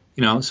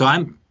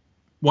 So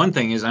one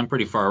thing is I'm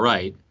pretty far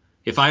right.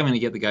 If I'm going to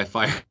get the guy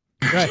fired,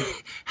 Right.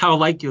 how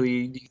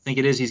likely do you think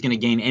it is he's going to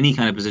gain any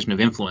kind of position of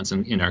influence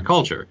in our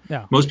culture?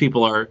 Yeah. Most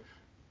people are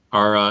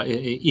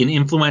in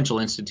influential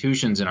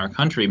institutions in our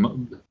country.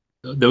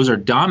 Those are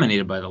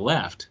dominated by the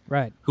left,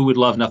 Right. who would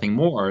love nothing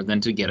more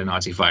than to get a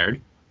Nazi fired,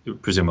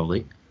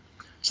 presumably.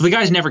 So the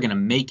guy's never going to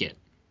make it.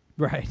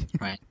 Right.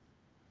 Right.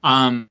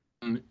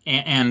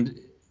 And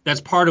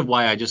that's part of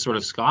why I just sort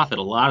of scoff at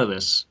a lot of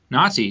this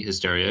Nazi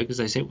hysteria, because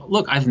I say, well,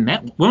 look,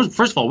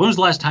 first of all, when was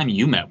the last time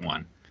you met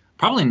one?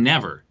 Probably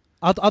never.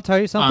 I'll tell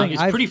you something.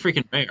 It's pretty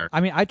freaking rare.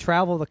 I mean, I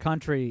travel the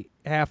country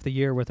half the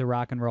year with a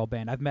rock and roll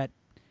band. I've met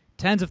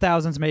tens of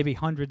thousands, maybe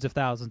hundreds of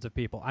thousands of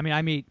people. I mean,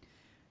 I meet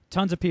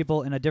tons of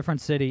people in a different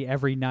city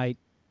every night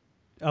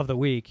of the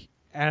week,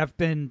 and I've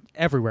been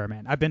everywhere,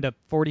 man. I've been to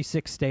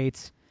 46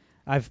 states.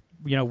 I've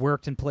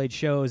worked and played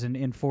shows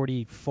in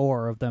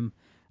 44 of them.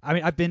 I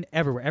mean, I've been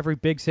everywhere, every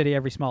big city,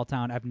 every small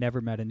town. I've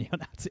never met a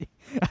neo-Nazi.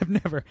 I've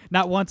never,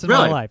 not once in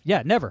my life.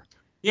 Yeah, never.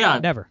 Yeah,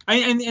 never.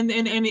 And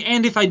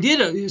if I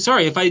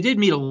did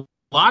meet a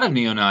lot of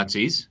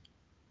neo-Nazis,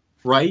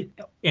 right?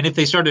 And if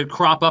they started to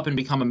crop up and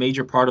become a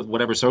major part of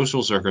whatever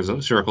social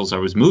circles I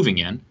was moving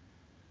in,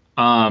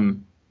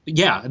 then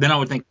I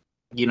would think,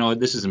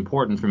 this is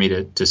important for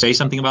me to say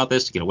something about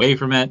this, to get away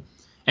from it.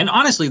 And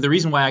honestly, the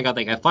reason why I got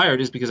that guy fired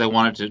is because I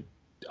wanted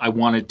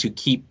to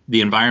keep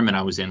the environment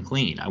I was in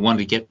clean. I wanted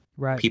to get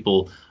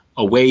people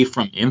away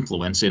from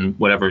influence in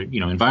whatever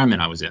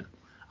environment I was in.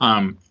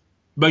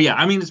 But yeah,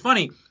 I mean, it's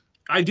funny.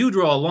 I do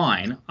draw a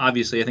line.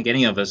 Obviously, I think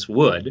any of us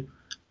would.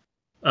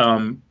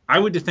 I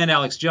would defend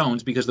Alex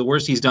Jones because the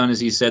worst he's done is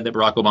he said that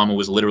Barack Obama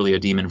was literally a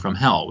demon from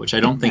hell, which I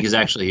don't think is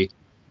actually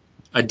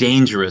a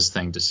dangerous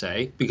thing to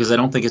say, because I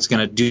don't think it's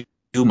going to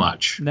do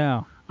much.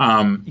 No.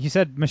 He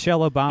said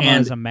Michelle Obama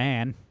is a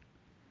man,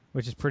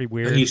 which is pretty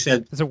weird. He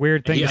said it's a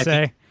weird thing to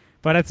say,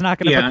 but it's not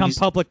going to become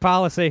public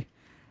policy.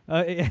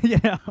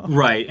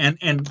 Right.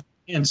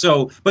 And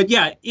so, but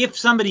yeah, if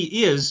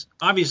somebody is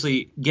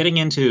obviously getting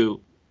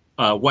into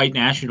white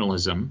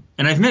nationalism,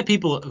 and I've met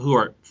people who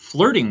are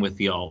flirting with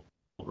the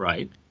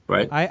alt-right,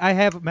 right? I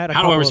have met a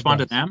How couple do I respond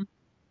to of them?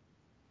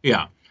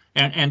 Yeah.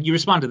 And you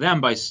respond to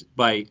them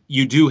by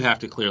you do have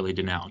to clearly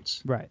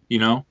denounce. Right.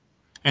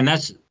 And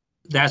that's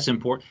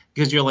important,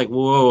 because you're like,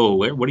 whoa,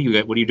 what are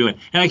you doing?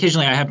 And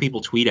occasionally I have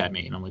people tweet at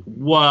me and I'm like,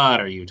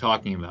 what are you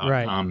talking about?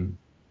 Right.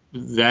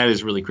 That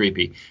is really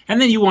creepy. And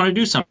then you want to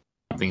do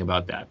something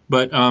about that.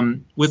 But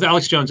with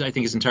Alex Jones, I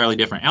think it's entirely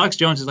different. Alex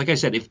Jones is, like I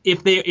said,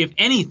 if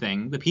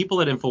anything, the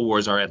people at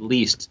InfoWars are at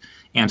least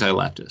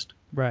anti-leftist.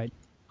 Right.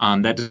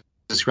 That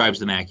describes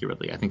them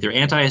accurately. I think they're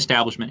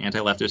anti-establishment,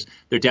 anti-leftist.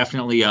 They're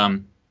definitely,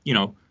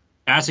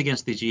 as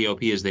against the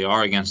GOP as they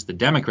are against the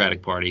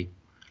Democratic Party.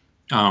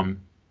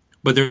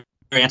 But they're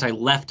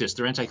anti-leftist,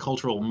 they're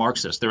anti-cultural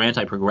Marxist, they're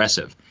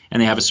anti-progressive, and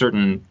they have a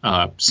certain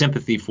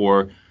sympathy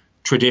for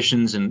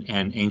traditions and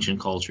ancient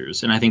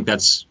cultures. And I think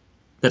that's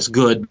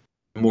good,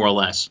 more or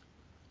less.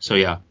 So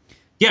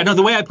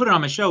the way I put it on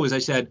my show is I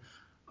said,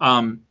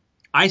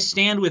 I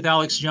stand with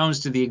Alex Jones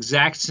to the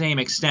exact same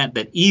extent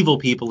that evil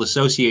people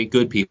associate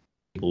good people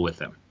with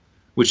them,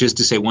 which is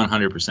to say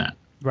 100%.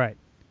 Right.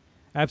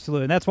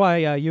 Absolutely. And that's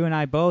why you and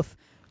I both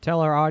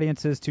tell our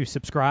audiences to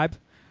subscribe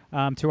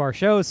to our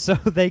shows so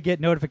they get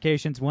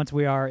notifications once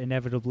we are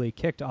inevitably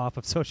kicked off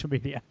of social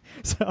media.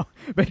 So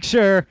make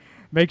sure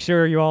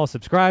you all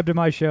subscribe to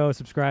my show,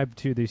 subscribe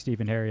to the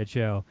Stephen Herreid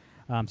Show,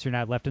 so you're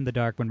not left in the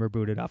dark when we're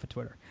booted off of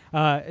Twitter.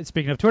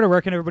 Speaking of Twitter,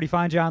 where can everybody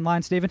find you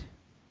online, Stephen?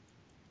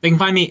 They can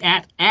find me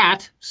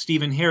at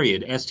Stephen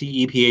Herreid,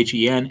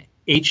 StephenHerreid.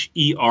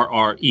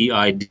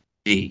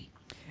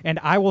 And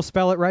I will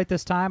spell it right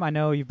this time. I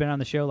know you've been on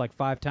the show like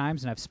 5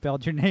 times, and I've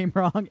spelled your name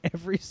wrong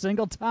every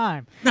single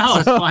time. No,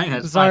 that's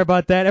fine. Sorry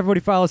about that. Everybody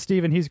follow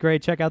Stephen. He's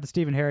great. Check out the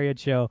Stephen Herreid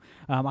Show.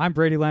 I'm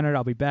Brady Leonard.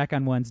 I'll be back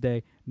on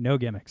Wednesday. No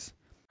gimmicks.